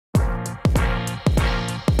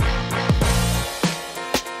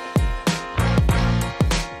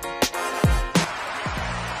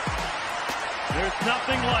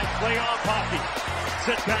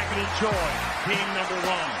Joy, team number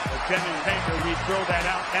one. Lieutenant Tanker, we throw that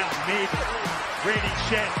out now. Maybe. Brady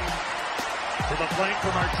Shen to the flank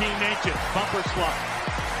from our team Ancient. Bumper slot.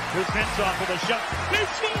 Kuznetsov with a shot.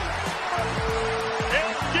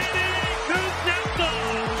 Evgeny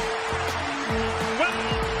Kuznetsov. Well,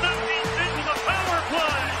 into the power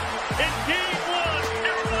play in game one.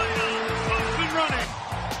 Carolina up and running.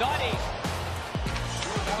 Not a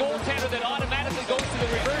goaltender that automatically goes to the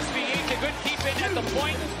reverse V8. A good keep in at the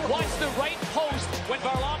point. Watch the right post when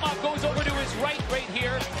Varlamov goes over to his right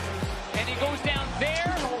here. And he goes down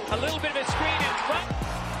there. A little bit of a screen in front.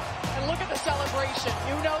 And look at the celebration.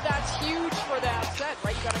 You know that's huge for that set,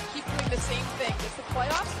 right? You got to keep doing the same thing. It's the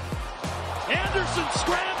playoffs. Anderson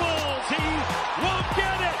scrambles. He won't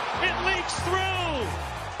get it. It leaks through.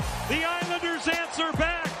 The Islanders answer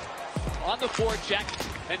back. On the forecheck.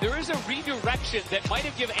 And there is a redirection that might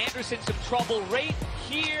have given Anderson some trouble right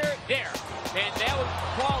here, there. And now it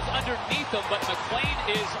crawls underneath him, but McLean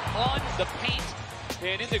is on the paint.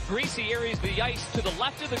 And in the greasy areas of the ice to the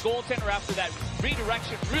left of the goaltender after that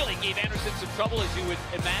redirection really gave Anderson some trouble, as you would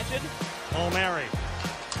imagine. O'Mary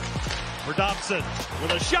for Dobson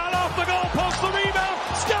with a shot off the goal post, the rebound,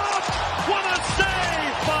 stopped! What a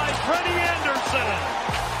save by Freddie Anderson!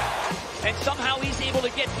 And somehow he's able to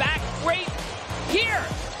get back right here.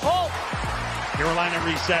 Oh! Carolina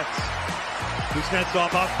resets.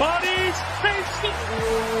 Kuznetsov off bodies,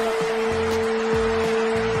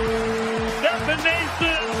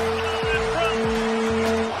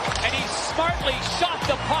 and he smartly shot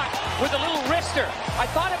the puck with a little wrister. I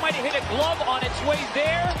thought it might have hit a glove on its way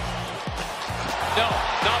there. No,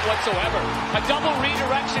 not whatsoever. A double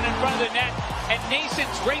redirection in front of the net, and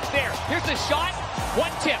Nason's right there. Here's the shot,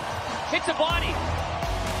 one tip, hits a body.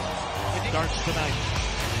 Starts tonight.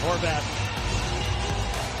 Horvat.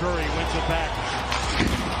 Drury wins it back.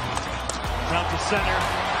 Out to center.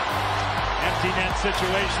 Empty net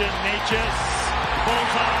situation. Natchez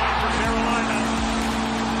bullseye for Carolina.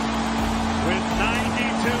 With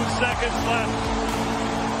 92 seconds left.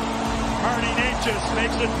 Hardy Natchez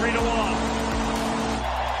makes it 3-1.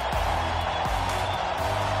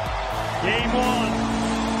 Game one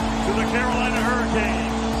to the Carolina Hurricanes.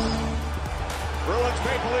 Bruins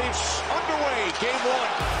Maple Leafs underway. Game one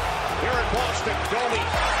here in Boston. Domi.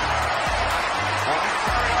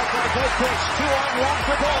 Carried out by Boquist. 2-on-1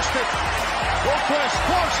 for Boston. Boquist,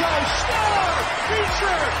 Corso, score!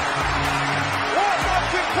 Feature!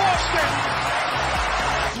 1-0 Boston.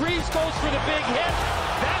 Reeves goes for the big hit.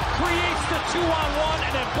 That creates the 2-on-1,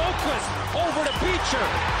 and then Boquist over to Beecher.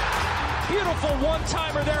 Beautiful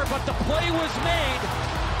one-timer there, but the play was made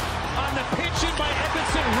on the pitch in by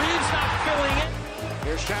Edmondson. Reeves not filling it.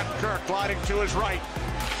 Here's Shattenkirk gliding to his right.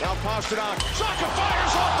 Now Pasternak. Saka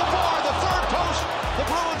fires off the bar. The third post. The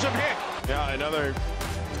Bruins have hit. Yeah, another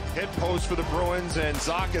hit post for the Bruins, and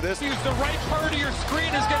Zaka this. Use the right part of your screen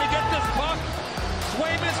is going to get this puck.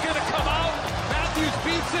 Swayman's going to come out. Matthews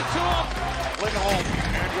beats it to him. Lindholm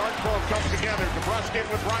and Yardcrow come together. DeBrusk in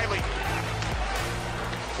with Riley.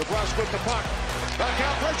 DeBrusk with the puck. Back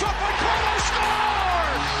out for a shot by Carlo.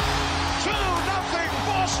 Scores! 2-0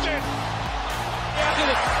 Boston.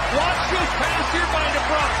 Watch this pass here by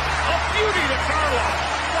DeBrusk. A beauty to Carlo.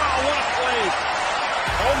 Wow, what a play.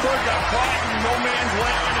 Holmberg got caught in no man's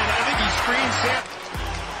land, and I think he screened Sam.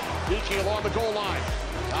 Beachy along the goal line.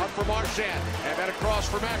 Out for Marchand. And then across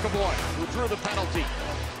for McAvoy, who drew the penalty.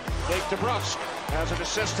 Take DeBrusk. Has an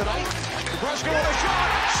assist tonight. DeBrusk with a shot.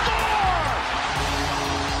 Score!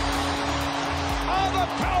 On the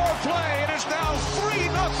power play, it is now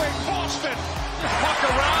 3-0 Boston. Puck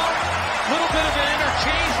around. Little bit of an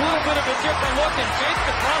interchange, little bit of a different look, and Jake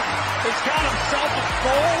DeBrusk has got himself a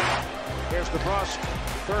goal. Here's DeBrusk,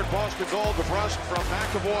 third Boston goal. DeBrusk from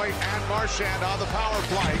McAvoy and Marchand on the power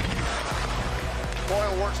play.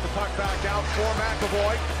 Boyle works the puck back out for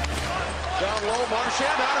McAvoy. Down low,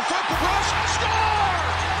 Marchand out in front. DeBrusk, score!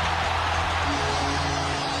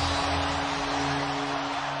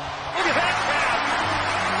 Look at that pass.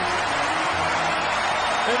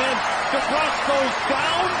 And then DeBrusk goes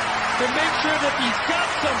down to make sure that he's got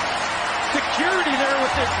some security there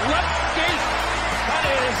with his left skate. That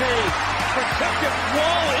is a protective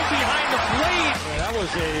wall in behind the blade. Yeah, that was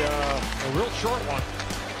a real short one.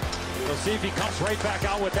 We'll see if he comes right back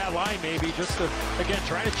out with that line, maybe, just to, again,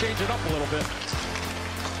 try to change it up a little bit.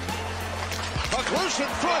 Puck loose in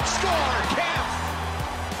front, score! Camp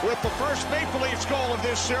with the first Maple Leafs goal of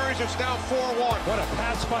this series. It's now 4-1. What a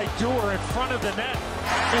pass by Dewar in front of the net.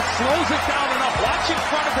 It slows it down enough. Watch in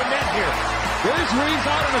front of the net here. There's Reeves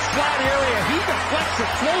out in the flat area. He deflects it,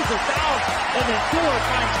 slows it down, and then Dewar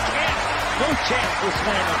finds Camp. No chance for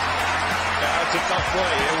Swayman. That's a tough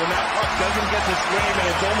play. And when that puck doesn't get to Swayman,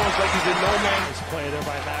 it's almost like he's in no man's. Nice play there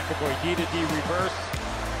by McAvoy. D-to-D reverse.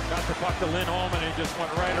 Got the puck to Lindholm, and he just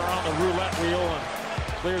went right around the roulette wheel and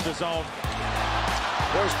cleared the zone.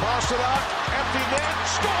 There's Pasternak, empty net,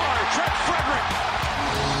 score! Trent Frederick!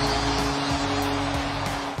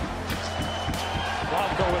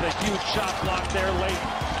 Walko with a huge shot block there late.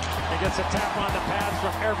 He gets a tap on the pads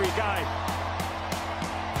from every guy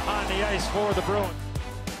on the ice for the Bruins.